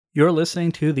You're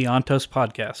listening to the Ontos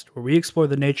Podcast, where we explore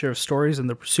the nature of stories and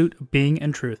the pursuit of being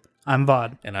and truth. I'm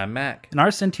Vaud. And I'm Maq. And our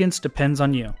sentience depends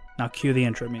on you. Now cue the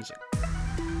intro music.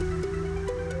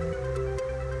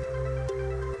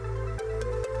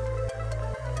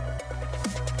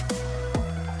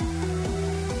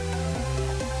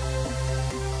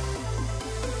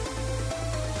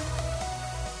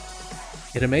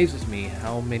 It amazes me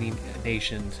how many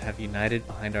nations have united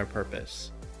behind our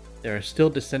purpose. There are still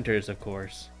dissenters, of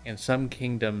course, and some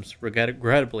kingdoms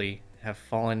regrettably have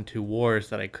fallen to wars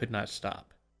that I could not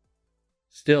stop.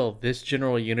 Still, this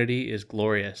general unity is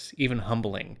glorious, even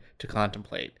humbling, to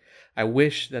contemplate. I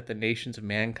wish that the nations of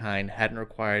mankind hadn't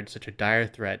required such a dire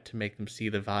threat to make them see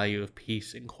the value of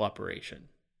peace and cooperation.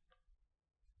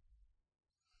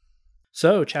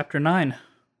 So, Chapter 9.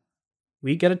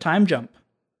 We get a time jump.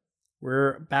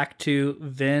 We're back to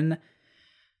Vin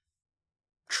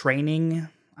training,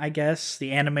 I guess,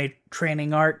 the anime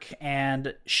training arc,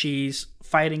 and she's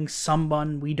fighting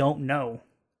someone we don't know.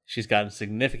 She's gotten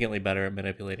significantly better at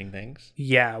manipulating things.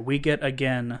 Yeah, we get,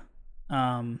 again,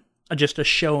 just a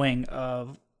showing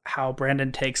of how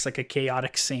Brandon takes like a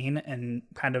chaotic scene and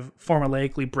kind of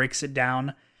formulaically breaks it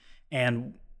down.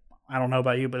 And I don't know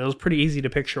about you, but it was pretty easy to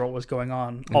picture what was going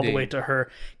on. Indeed. All the way to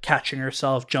her catching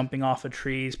herself, jumping off of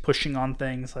trees, pushing on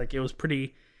things. Like, it was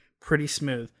pretty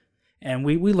smooth. And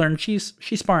we learned she's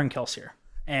sparring Kelsier,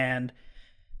 and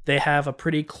they have a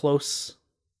pretty close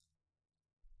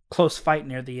fight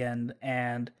near the end,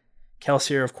 and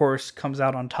Kelsier, of course, comes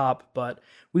out on top, but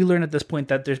we learn at this point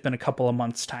that there's been a couple of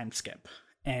months time skip,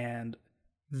 and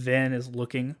Vin is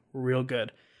looking real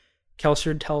good.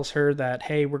 Kelsier tells her that,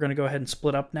 hey, we're going to go ahead and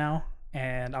split up now,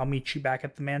 and I'll meet you back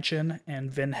at the mansion, and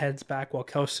Vin heads back while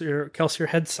Kelsier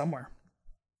heads somewhere.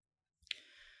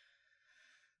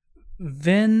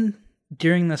 Vin,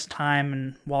 during this time,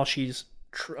 and while she's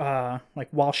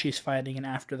fighting and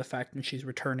after the fact and she's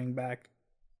returning back,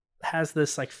 has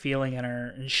this like feeling in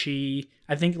her, and she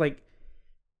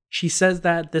says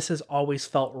that this has always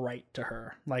felt right to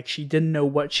her. Like, she didn't know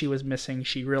what she was missing.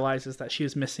 She realizes that she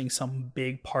was missing some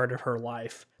big part of her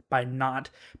life by not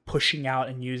pushing out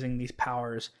and using these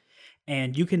powers.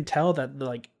 And you can tell that,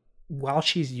 like, while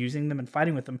she's using them and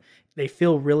fighting with them, they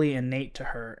feel really innate to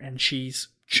her, and she's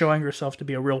showing herself to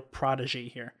be a real prodigy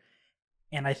here.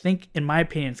 And I think, in my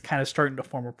opinion, it's kind of starting to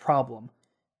form a problem.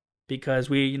 Because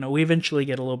we eventually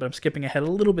get a little bit, I'm skipping ahead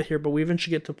a little bit here, but we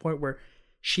eventually get to a point where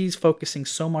she's focusing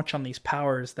so much on these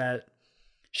powers that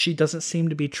she doesn't seem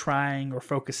to be trying or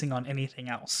focusing on anything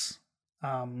else.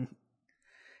 And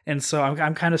so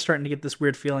I'm kind of starting to get this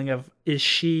weird feeling of, is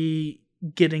she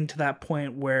getting to that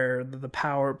point where the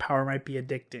power might be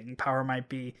addicting, power might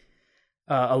be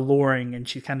alluring, and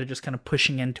she's kind of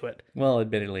pushing into it. Well,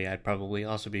 admittedly, I'd probably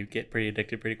also get pretty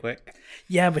addicted pretty quick.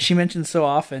 Yeah, but she mentions so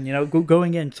often,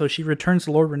 going in. So she returns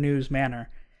to Lord Renew's manor,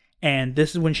 and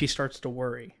this is when she starts to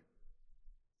worry.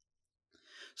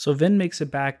 So Vin makes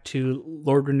it back to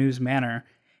Lord Renew's manor,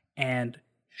 and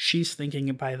she's thinking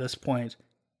by this point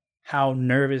how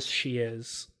nervous she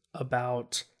is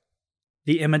about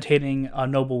the imitating a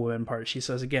noblewoman part. She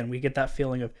says, again, we get that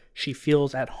feeling of she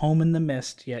feels at home in the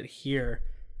mist, yet here,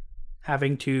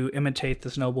 having to imitate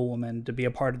this noblewoman to be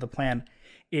a part of the plan.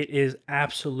 It is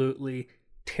absolutely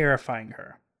terrifying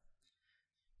her.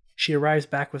 She arrives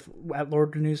back at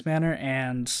Lord Renew's manor,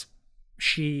 and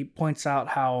she points out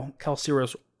how Kelsier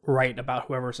was right about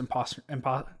whoever's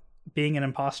being an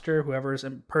imposter, whoever's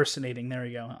impersonating. There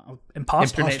we go.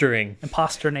 Imposternating.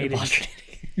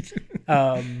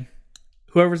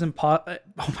 Whoever's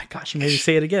oh my gosh, you made me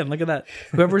say it again. Look at that.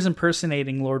 Whoever's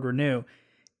impersonating Lord Renew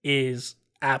is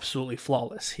absolutely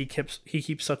flawless. He keeps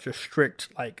such a strict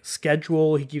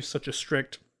schedule. He keeps such a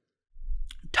strict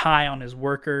tie on his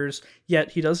workers.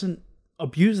 Yet he doesn't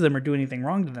abuse them or do anything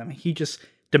wrong to them. He just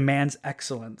demands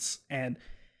excellence. And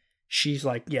she's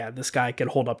like, yeah, this guy could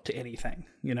hold up to anything.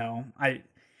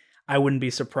 I wouldn't be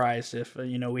surprised if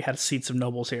we had seats of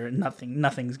nobles here and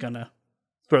nothing's gonna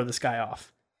throw this guy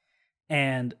off.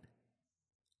 And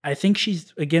I think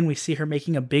we see her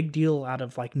making a big deal out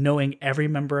of knowing every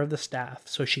member of the staff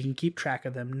so she can keep track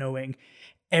of them, knowing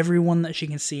everyone that she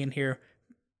can see and hear.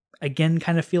 Again,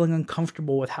 kind of feeling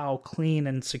uncomfortable with how clean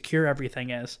and secure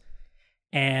everything is.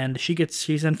 And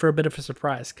she's in for a bit of a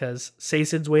surprise because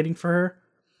Sazid's waiting for her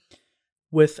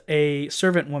with a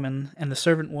servant woman, and the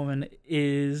servant woman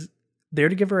is there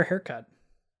to give her a haircut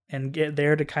and get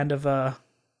there to kind of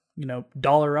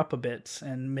doll her up a bit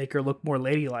and make her look more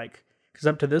ladylike. Because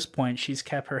up to this point, she's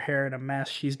kept her hair in a mess.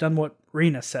 She's done what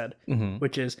Rena said,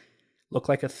 which is look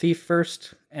like a thief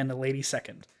first and a lady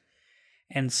second.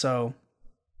 And so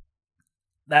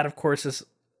that, of course, is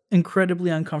incredibly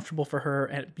uncomfortable for her,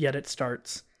 and yet it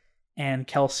starts. And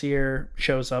Kelsier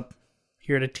shows up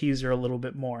here to tease her a little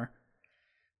bit more.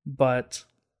 But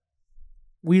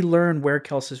we learn where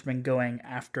Kelsier's been going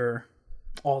after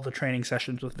all the training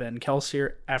sessions with Vin.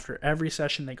 Kelsier, after every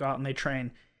session they go out and they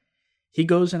train, he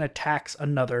goes and attacks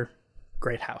another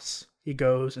great house. He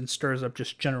goes and stirs up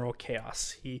just general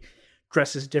chaos. He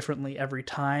dresses differently every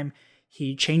time.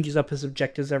 He changes up his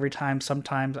objectives every time.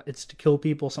 Sometimes it's to kill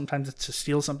people. Sometimes it's to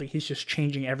steal something. He's just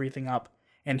changing everything up.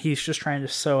 And he's just trying to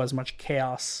sow as much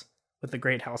chaos with the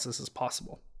great houses as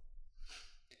possible.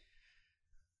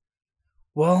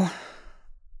 Well,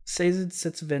 Sazed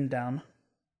sits Vin down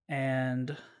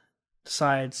and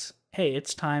decides, hey,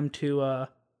 it's time to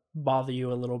bother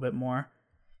you a little bit more.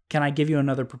 Can I give you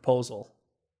another proposal?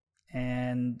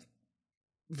 And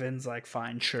Vin's like,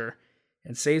 fine, sure.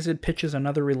 And Sazed pitches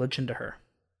another religion to her,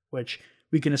 which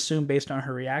we can assume based on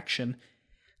her reaction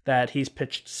that he's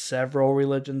pitched several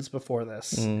religions before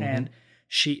this. Mm-hmm. And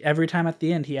she, every time at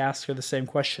the end, he asks her the same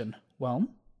question. Well,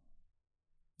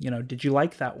 did you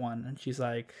like that one? And she's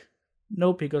like,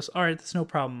 nope. He goes, all right, that's no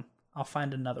problem. I'll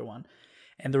find another one.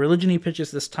 And the religion he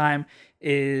pitches this time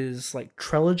is like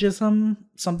Trelegism,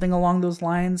 something along those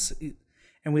lines.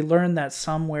 And we learned that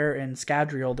somewhere in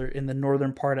Scadrial, in the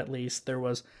northern part at least, there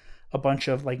was a bunch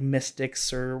of like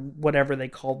mystics or whatever they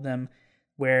called them,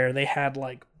 where they had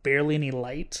like barely any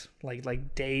light,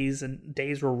 like days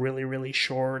were really, really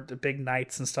short, the big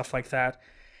nights and stuff like that.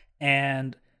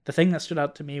 And the thing that stood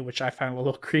out to me, which I found a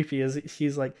little creepy, is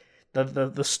he's like,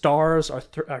 the stars are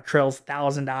Trell's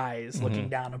 1,000 eyes looking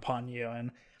down upon you.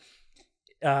 And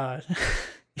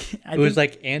it was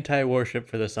like anti-worship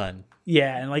for the sun.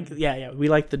 Yeah, and we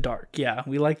like the dark. Yeah,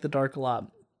 we like the dark a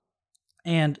lot.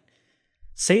 And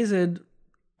Sazed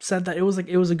said that it was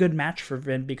a good match for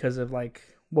Vin because of like,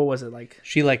 what was it like?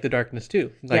 She liked the darkness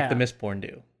too, like the Mistborn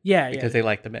do. Yeah, because they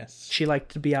like the mist. She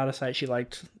liked to be out of sight. She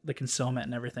liked the concealment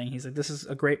and everything. He's like, this is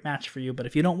a great match for you, but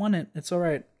if you don't want it, it's all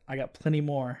right. I got plenty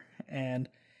more. And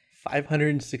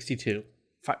 562.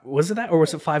 Was it that, or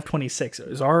was it 526? It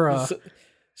was our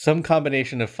some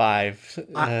combination of 5.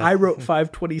 I wrote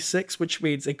 526, which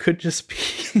means it could just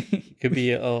be could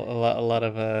be a lot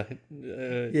of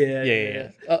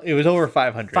yeah. It was over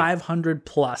 500. 500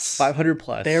 plus. 500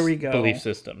 plus. There we go. Belief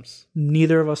systems.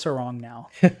 Neither of us are wrong now.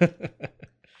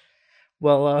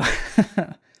 Well,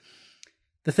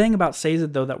 the thing about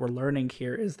Sazed though that we're learning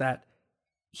here is that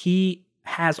he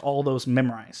has all those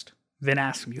memorized. Vin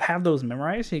asks him, "You have those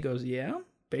memorized?" He goes, "Yeah,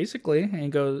 basically."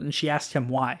 And she asked him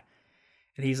why.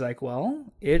 And he's like, well,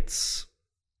 it's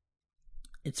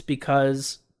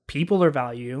because people are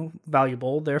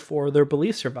valuable, therefore their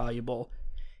beliefs are valuable.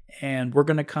 And we're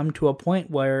going to come to a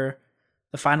point where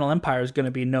the Final Empire is going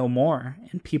to be no more,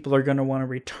 and people are going to want to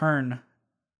return,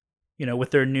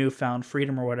 with their newfound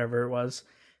freedom or whatever it was.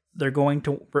 They're going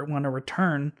to want to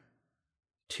return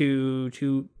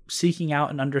to seeking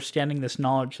out and understanding this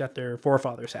knowledge that their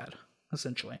forefathers had,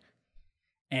 essentially.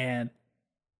 And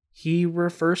he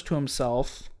refers to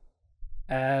himself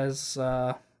as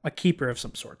a keeper of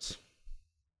some sorts.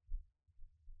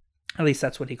 At least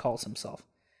that's what he calls himself.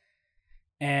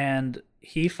 And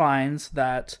he finds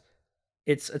that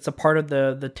it's a part of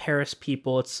the Terrace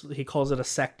people. He calls it a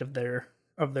sect of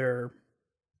their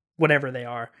whatever they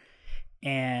are.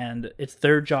 And it's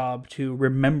their job to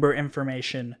remember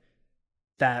information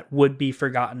that would be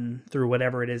forgotten through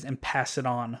whatever it is and pass it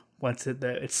on once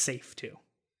it's safe to.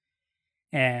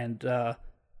 And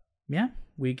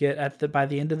we get by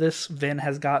the end of this, Vin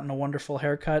has gotten a wonderful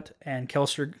haircut, and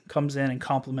Kelsier comes in and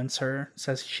compliments her,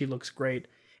 says she looks great,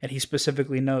 and he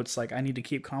specifically notes, like, I need to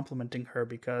keep complimenting her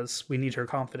because we need her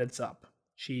confidence up.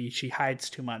 She hides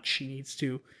too much. She needs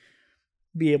to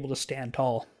be able to stand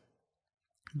tall.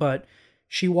 But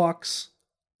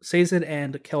Sazed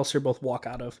and Kelsier both walk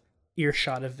out of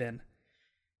earshot of Vin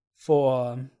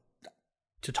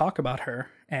to talk about her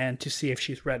and to see if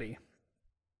she's ready.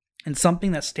 And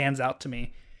something that stands out to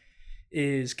me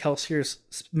is Kelsier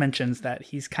mentions that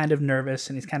he's kind of nervous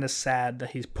and he's kind of sad that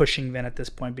he's pushing Vin at this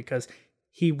point because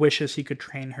he wishes he could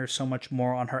train her so much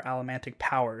more on her allomantic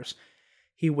powers.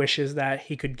 He wishes that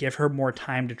he could give her more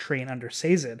time to train under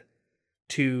Sazed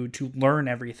to learn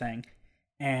everything.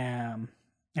 And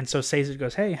so Sazed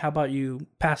goes, hey, how about you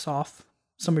pass off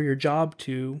some of your job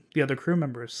to the other crew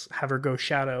members? Have her go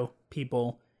shadow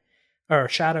people, or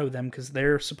shadow them, because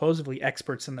they're supposedly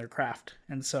experts in their craft.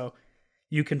 And so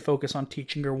you can focus on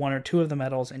teaching her 1 or 2 of the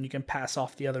medals, and you can pass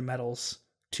off the other medals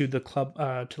to the club,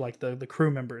 to like the crew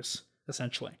members,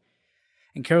 essentially.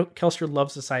 And Kelsier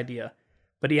loves this idea,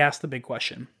 but he asks the big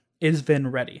question, is Vin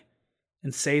ready?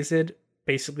 And Sazed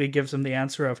basically gives him the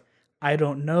answer of, I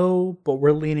don't know, but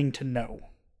we're leaning to no.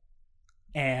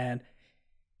 And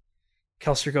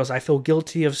Kelsier goes, I feel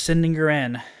guilty of sending her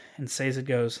in. And Sazed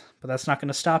goes, but that's not going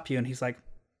to stop you. And he's like,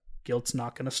 guilt's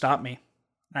not going to stop me.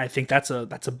 And I think that's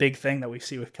a big thing that we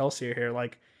see with Kelsier here.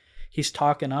 Like, he's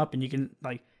talking up, and you can,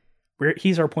 like,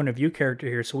 he's our point of view character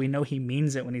here, so we know he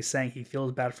means it when he's saying he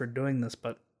feels bad for doing this,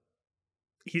 but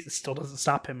he still doesn't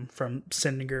stop him from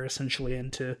sending her essentially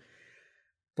into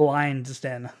the lion's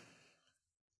den.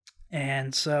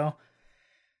 And so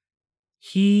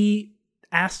he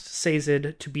asked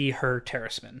Sazed to be her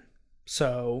terraceman,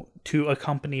 so to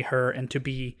accompany her and to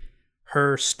be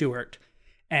her steward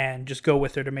and just go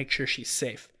with her to make sure she's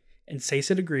safe. And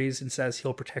Sazed agrees and says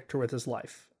he'll protect her with his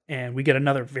life. And we get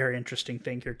another very interesting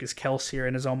thing here, because Kelsier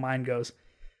in his own mind goes,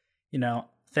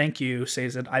 thank you,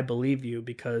 Sazed, I believe you,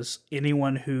 because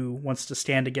anyone who wants to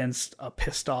stand against a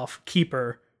pissed off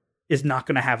keeper is not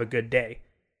going to have a good day.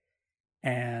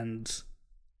 And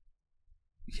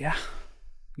yeah,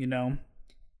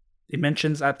 it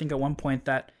mentions, I think at one point,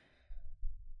 that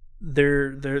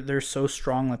they're so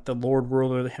strong that the Lord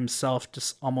Ruler himself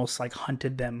just almost like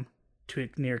hunted them to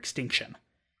near extinction.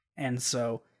 And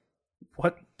so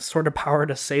what sort of power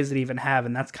does Sazed even have?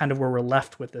 And that's kind of where we're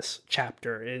left with this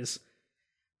chapter, is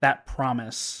that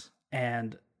promise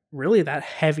and really that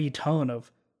heavy tone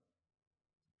of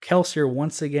Kelsier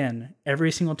once again.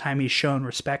 Every single time he's shown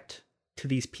respect to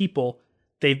these people,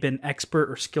 they've been expert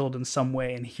or skilled in some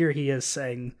way. And here he is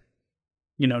saying,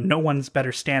 no one's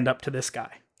better stand up to this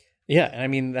guy. Yeah, and I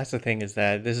mean, that's the thing, is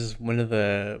that this is one of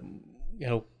the,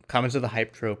 comments of the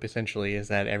hype trope, essentially, is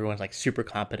that everyone's like super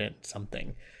competent at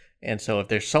something. And so if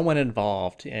there's someone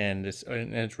involved and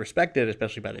it's respected,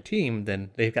 especially by the team, then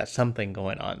they've got something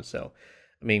going on. So,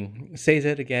 I mean,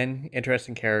 Sazed, again,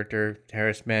 interesting character,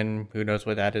 terraceman, who knows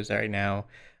what that is right now.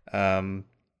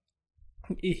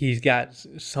 He's got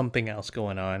something else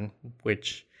going on,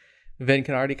 which Ven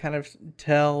can already kind of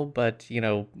tell, but,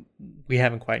 we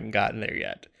haven't quite gotten there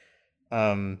yet.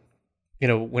 When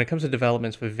it comes to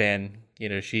developments with Ven,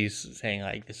 she's saying,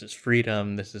 like, this is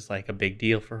freedom, this is, like, a big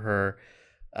deal for her.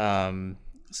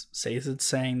 Sazed's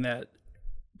saying that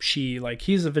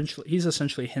he's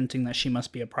essentially hinting that she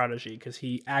must be a prodigy, because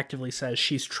he actively says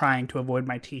she's trying to avoid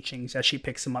my teachings as she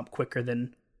picks him up quicker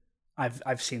than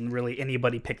I've seen really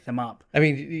anybody pick them up. I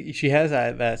mean, she has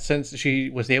that sense.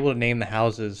 She was able to name the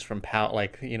houses from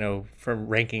from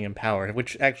ranking and power,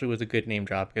 which actually was a good name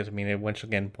drop, because I mean, it once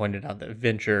again pointed out that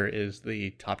Venture is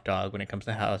the top dog when it comes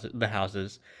to the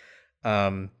houses.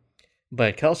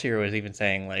 But Kelsier was even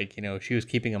saying, like, she was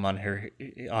keeping him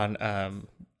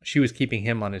she was keeping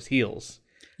him on his heels.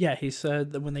 Yeah, he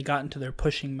said that when they got into their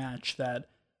pushing match, that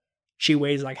she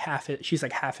weighs like half it. She's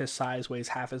like half his size, weighs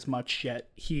half as much. Yet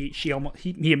he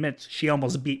admits she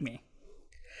almost beat me.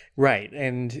 Right,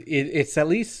 and it's at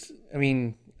least, I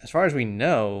mean, as far as we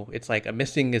know, it's like a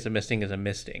misting is a misting is a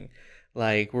misting.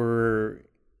 Like, we're,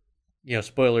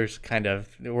 spoilers kind of.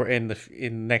 We're in the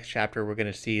next chapter. We're going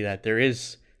to see that there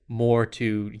is more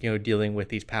to dealing with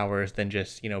these powers than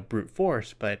just brute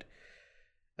force. But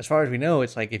as far as we know,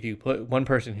 it's like if you put one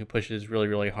person who pushes really,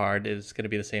 really hard is going to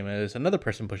be the same as another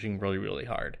person pushing really, really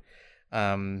hard.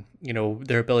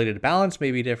 Their ability to balance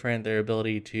may be different. Their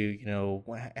ability to,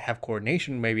 have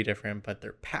coordination may be different, but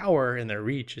their power and their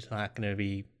reach is not going to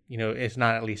be, it's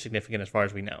not at least significant as far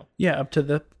as we know. Yeah, up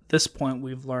to this point,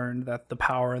 we've learned that the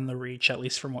power and the reach, at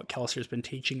least from what Kelsier's been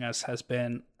teaching us, has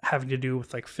been having to do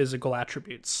with like physical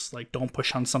attributes. Like, don't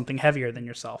push on something heavier than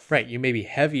yourself. Right, you may be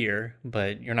heavier,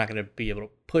 but you're not going to be able to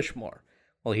push more.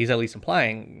 Well, he's at least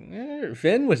implying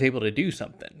Ven was able to do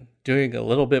something, doing a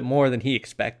little bit more than he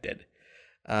expected,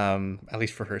 at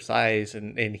least for her size.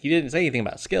 And he didn't say anything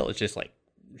about skill. It's just like,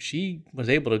 she was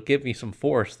able to give me some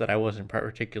force that I wasn't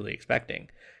particularly expecting.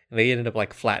 And they ended up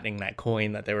like flattening that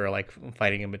coin that they were like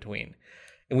fighting in between.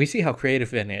 And we see how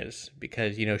creative Ven is,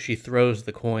 because, she throws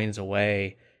the coins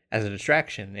away as a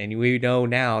distraction. And we know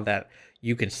now that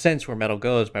you can sense where metal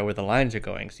goes by where the lines are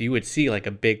going. So you would see like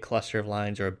a big cluster of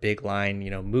lines or a big line,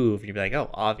 move. And you'd be like, oh,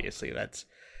 obviously that's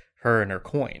her and her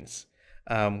coins.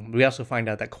 We also find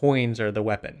out that coins are the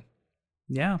weapon.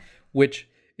 Yeah. Which,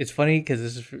 it's funny because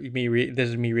this is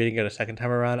me reading it a second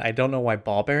time around. I don't know why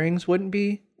ball bearings wouldn't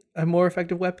be a more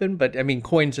effective weapon, but I mean,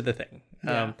 coins are the thing.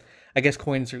 Yeah. I guess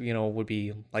coins are, would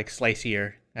be like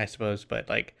slicier, I suppose, but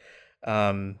like,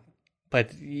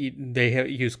 but they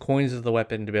use coins as the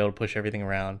weapon to be able to push everything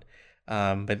around.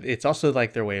 But it's also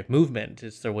like their way of movement.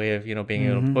 It's their way of,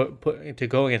 being able to to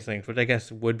go against things, which I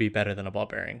guess would be better than a ball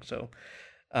bearing. So,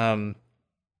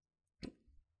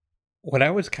 what I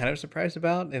was kind of surprised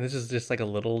about, and this is just like a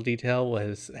little detail,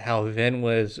 was how Ven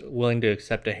was willing to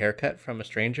accept a haircut from a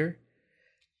stranger.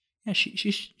 Yeah,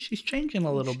 she's changing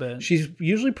a little bit. She's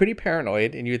usually pretty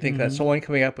paranoid, and you would think that someone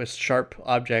coming up with sharp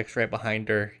objects right behind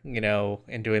her,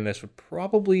 and doing this would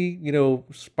probably,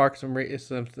 spark some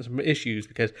issues,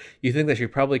 because you think that she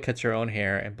probably cuts her own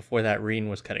hair, and before that, Reen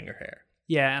was cutting her hair.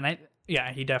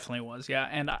 Yeah, he definitely was. Yeah,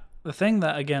 and the thing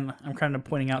that, again, I'm kind of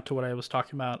pointing out to what I was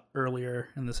talking about earlier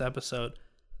in this episode,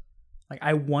 like,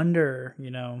 I wonder,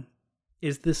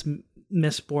 is this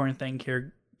Mistborn thing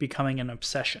here becoming an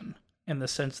obsession? In the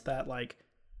sense that, like,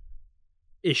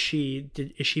 is she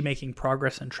making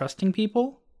progress in trusting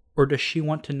people, or does she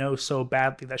want to know so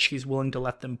badly that she's willing to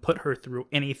let them put her through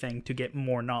anything to get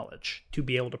more knowledge, to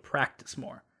be able to practice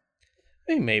more?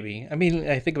 Maybe. I mean,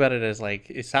 I think about it as, like,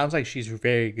 it sounds like she's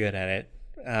very good at it,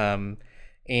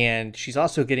 and she's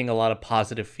also getting a lot of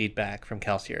positive feedback from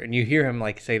Kelsier, and you hear him,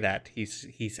 like, say that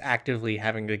he's actively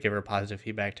having to give her positive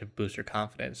feedback to boost her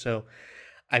confidence. So,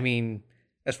 I mean,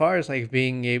 as far as, like,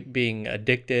 being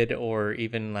addicted or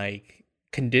even, like,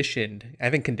 conditioned, I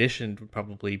think conditioned would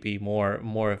probably be more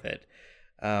of it.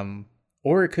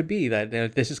 Or it could be that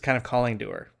this is kind of calling to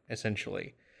her,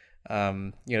 essentially.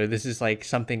 This is, like,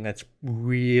 something that's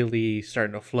really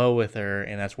starting to flow with her,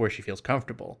 and that's where she feels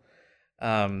comfortable.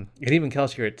 And even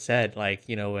Kelsier had said, like,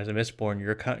 as a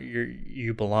Mistborn,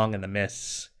 you belong in the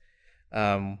mists.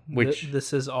 Which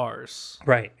this is ours,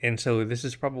 right? And so this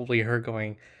is probably her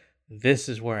going, this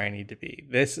is where I need to be.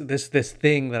 This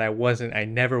thing that I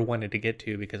never wanted to get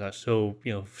to because I was so,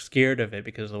 scared of it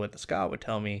because of what the Scott would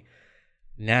tell me.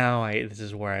 Now this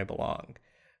is where I belong.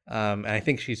 And I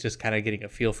think she's just kind of getting a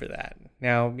feel for that.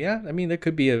 Now, yeah, I mean, there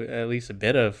could be at least a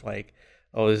bit of, like,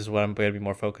 oh, this is what I'm going to be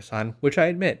more focused on, which I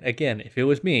admit, again, if it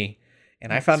was me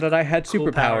and I found out I had cool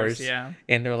superpowers, yeah.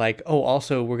 And they're like, oh,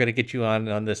 also, we're going to get you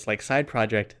on this, like, side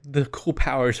project, the cool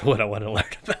powers are what I want to learn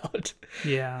about.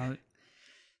 Yeah.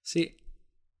 See,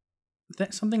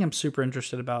 something I'm super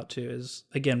interested about too is,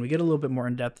 again, we get a little bit more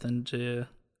in depth into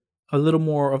a little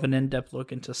more of an in-depth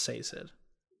look into Sazed,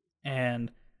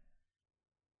 and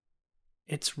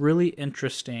it's really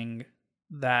interesting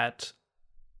that,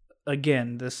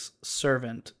 again, this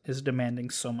servant is demanding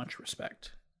so much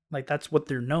respect. Like, that's what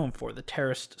they're known for, the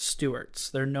terrorist stewards.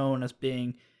 They're known as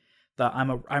being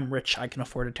I'm rich, I can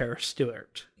afford a terrorist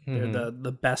steward. Mm-hmm. They're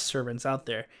the best servants out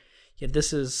there. Yet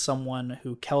this is someone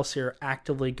who Kelsier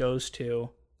actively goes to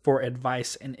for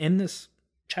advice, and in this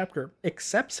chapter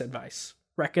accepts advice,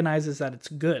 recognizes that it's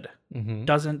good,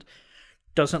 doesn't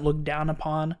look down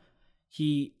upon.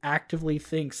 He actively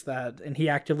thinks that, and he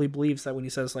actively believes that when he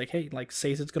says, like, hey, like,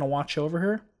 Sazed's going to watch over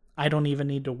her, I don't even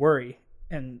need to worry.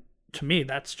 And to me,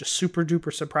 that's just super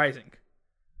duper surprising.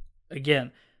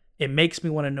 Again, it makes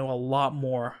me want to know a lot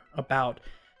more about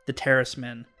the terrorist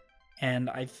men.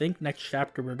 And I think next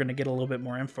chapter we're going to get a little bit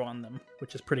more info on them,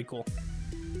 which is pretty cool.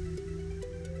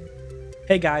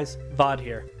 Hey guys, Vaud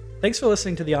here. Thanks for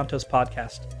listening to the Ontos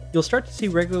podcast. You'll start to see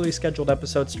regularly scheduled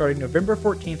episodes starting November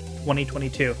 14th,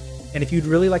 2022. And if you'd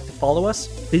really like to follow us,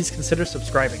 please consider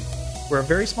subscribing. We're a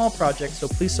very small project, so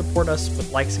please support us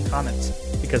with likes and comments,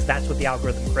 because that's what the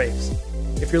algorithm craves.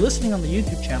 If you're listening on the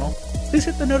YouTube channel, please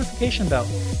hit the notification bell.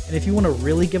 And if you want to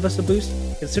really give us a boost,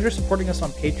 consider supporting us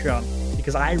on Patreon,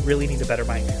 because I really need a better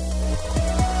mic.